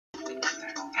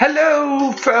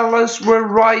Hello, fellas. We're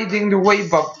riding the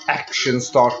wave of action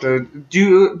started.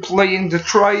 Playing the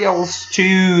Trials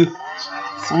 2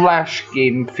 Flash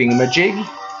game thingamajig.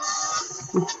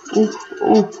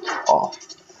 Oh.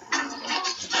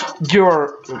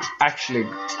 You're actually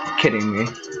kidding me.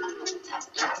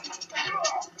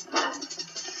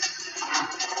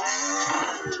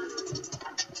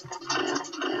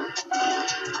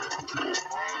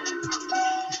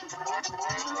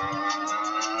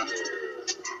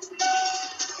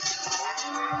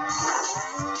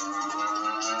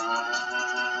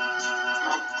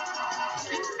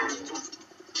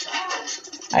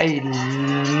 I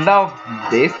love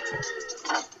this.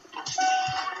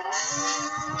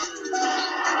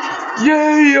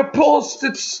 Yay, a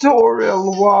posted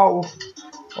tutorial, wow.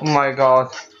 Oh my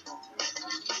god.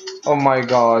 Oh my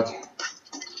god.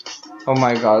 Oh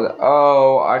my god.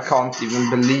 Oh, I can't even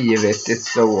believe it.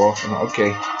 It's so awesome.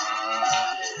 Okay.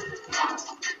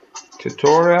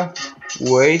 Tutorial.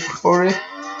 Wait for it.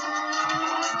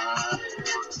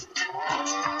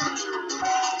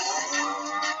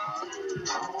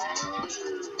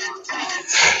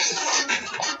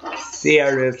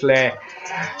 Seriously.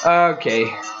 Okay,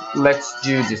 let's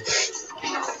do this.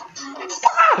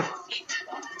 Fuck!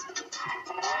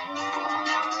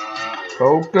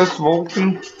 Focus,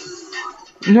 Vulcan.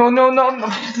 No.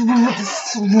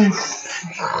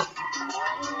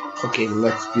 Okay,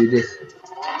 let's do this.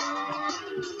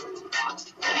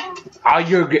 Are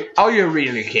you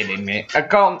really kidding me? I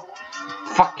can't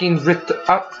fucking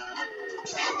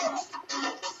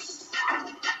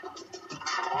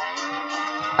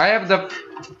I have the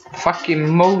fucking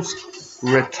most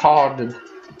retarded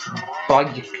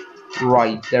bike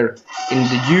rider in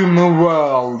the human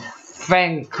world.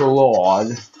 Thank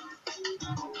Lord.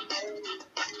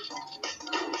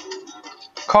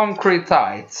 Concrete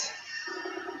tights.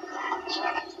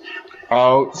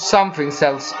 Oh, something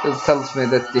tells me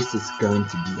that this is going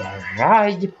to be a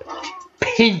ripe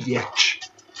peach.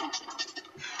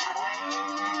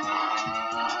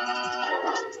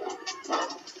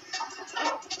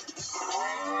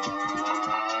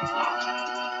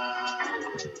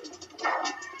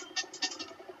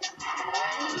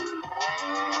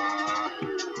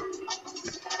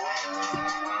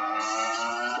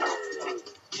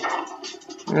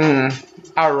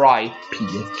 A ripe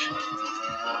peach.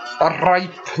 A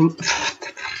ripe.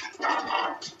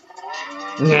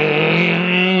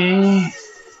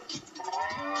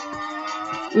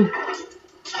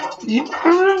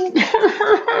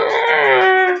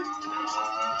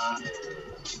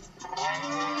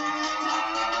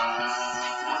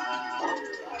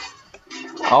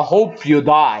 I hope you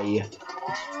die.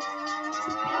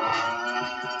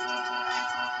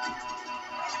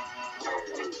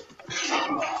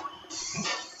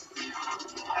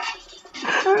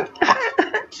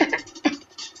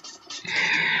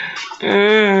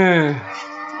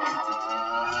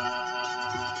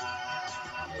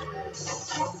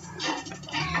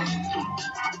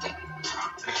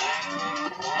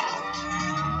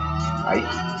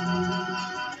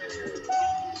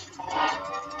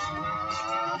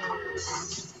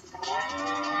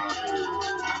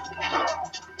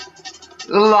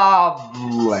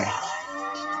 Lovely.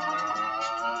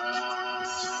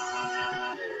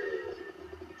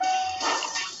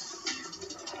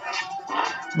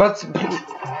 But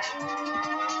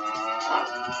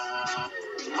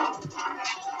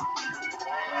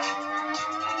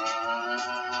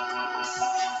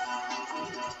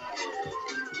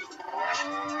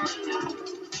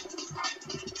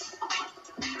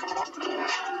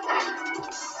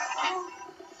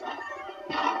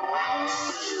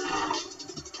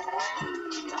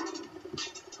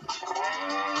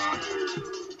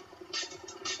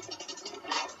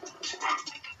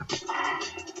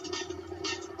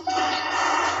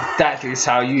that is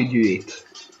how you do it.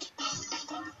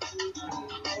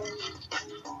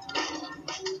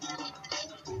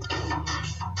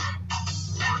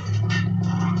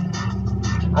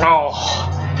 Oh,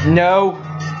 no.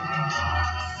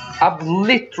 I've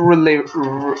literally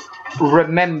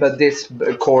remembered this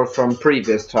core from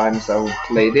previous times I would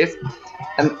play this.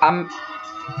 And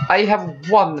I have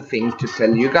one thing to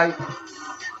tell you guys.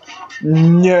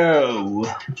 No.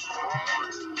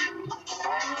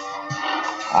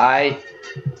 I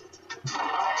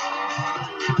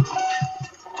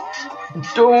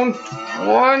don't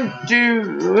want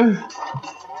to.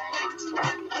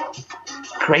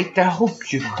 Great, I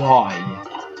hope you die.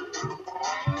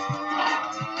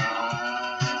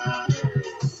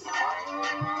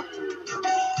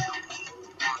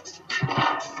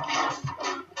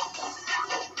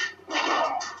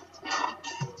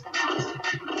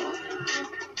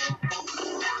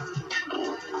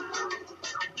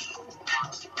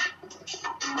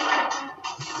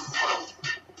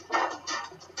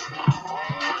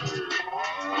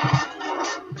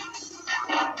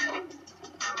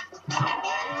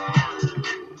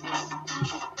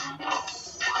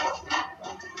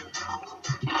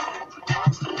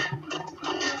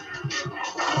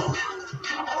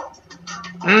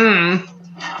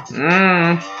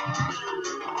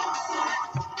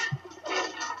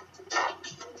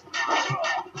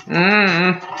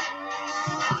 I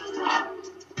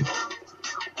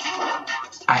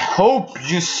hope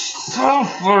you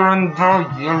suffer and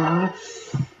die.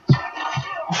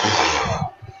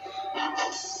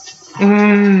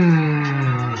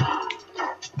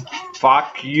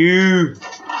 Fuck you.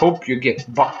 Hope you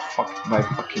get butt fucked by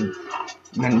fucking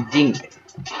Manding.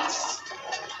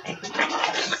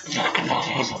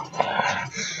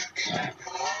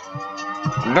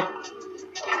 Look.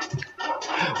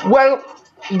 Well,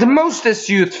 the most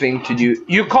astute thing to do,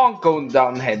 you can't go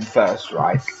down head first,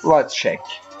 right? Let's check.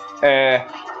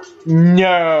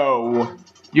 No.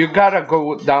 You gotta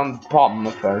go down palm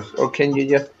first, or can you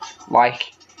just,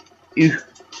 like,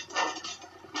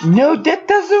 No, that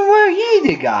doesn't work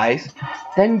either, guys.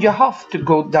 Then you have to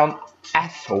go down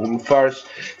asshole first.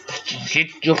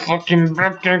 Hit your fucking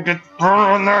back and get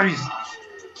paralyzed.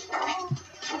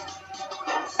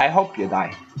 I hope you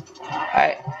die.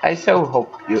 I so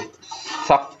hope you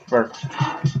suffer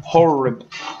horrible.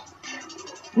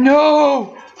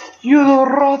 No! You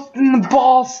rotten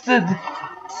bastard!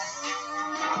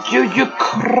 You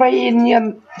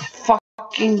Ukrainian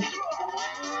fucking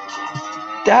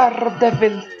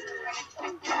daredevil.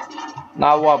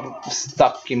 Now I'm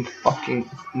stuck in fucking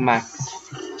Max.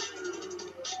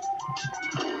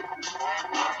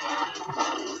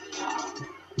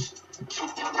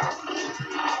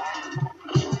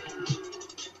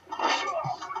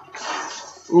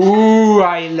 Ooh,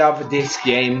 I love this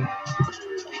game.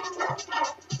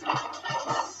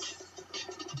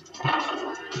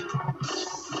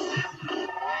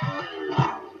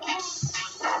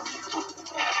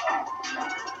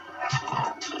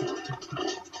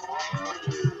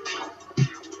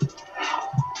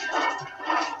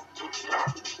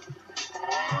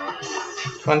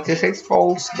 $26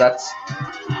 volts, that's...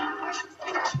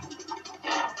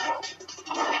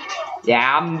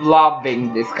 Yeah, I'm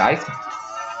loving this, guys.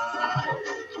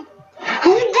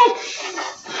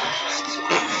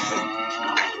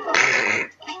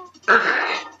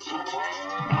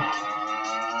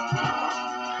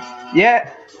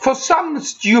 Yeah, for some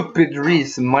stupid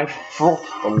reason my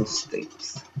throttle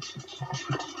stinks.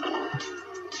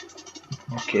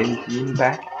 Okay, lean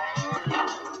back.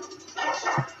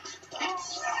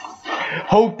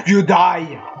 Hope you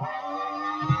die!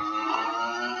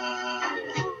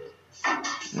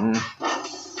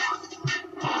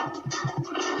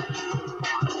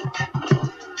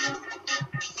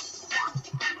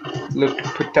 Look,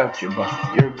 put out your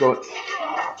butt. You're going...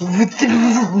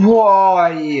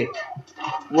 Why?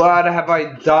 What have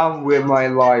I done with my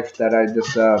life that I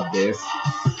deserve this?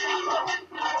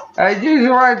 I just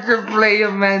want to play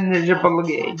a manageable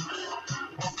game.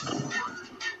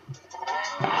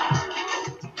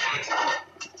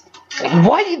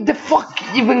 Why the fuck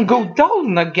even go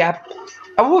down a gap?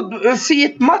 I would see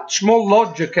it much more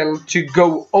logical to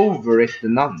go over it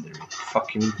than under it.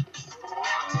 Fucking...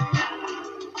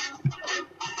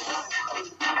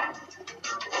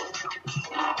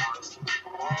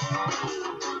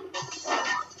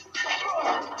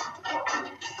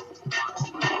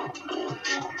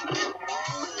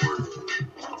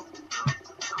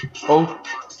 Oh.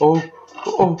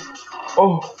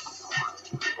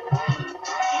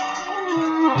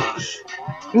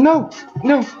 No,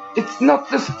 it's not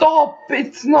the stop.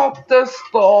 It's not the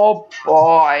stop.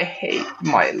 Oh, I hate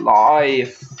my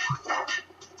life.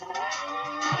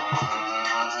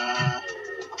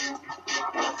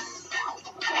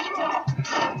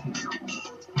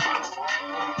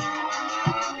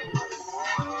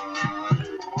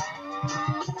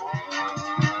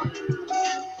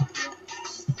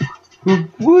 Who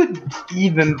would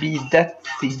even be that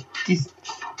sadistic?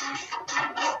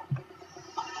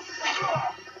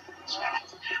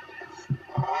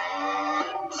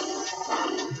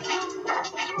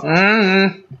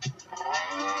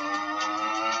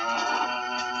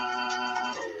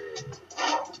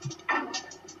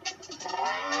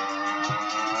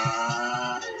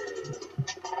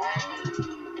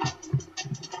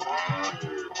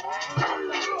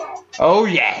 Oh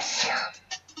yes.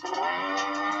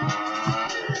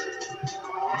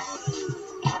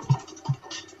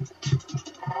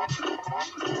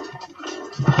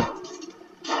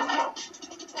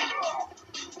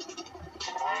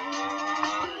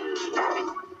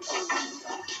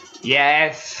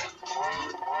 Yes.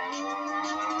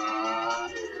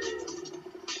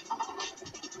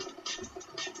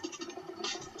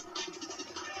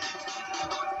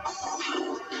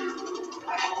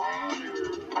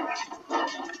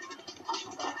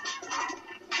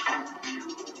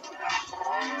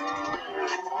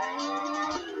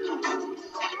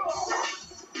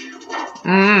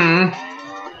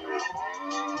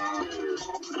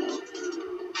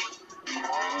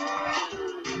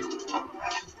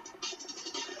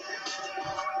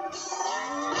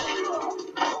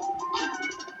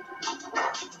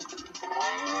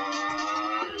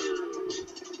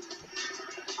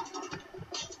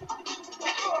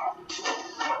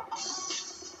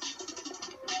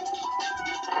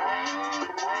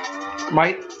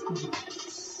 My...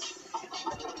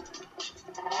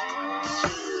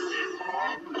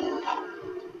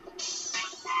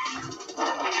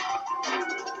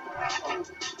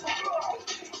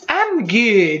 I'm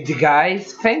good,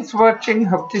 guys. Thanks for watching.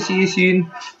 Hope to see you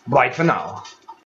soon. Bye for now.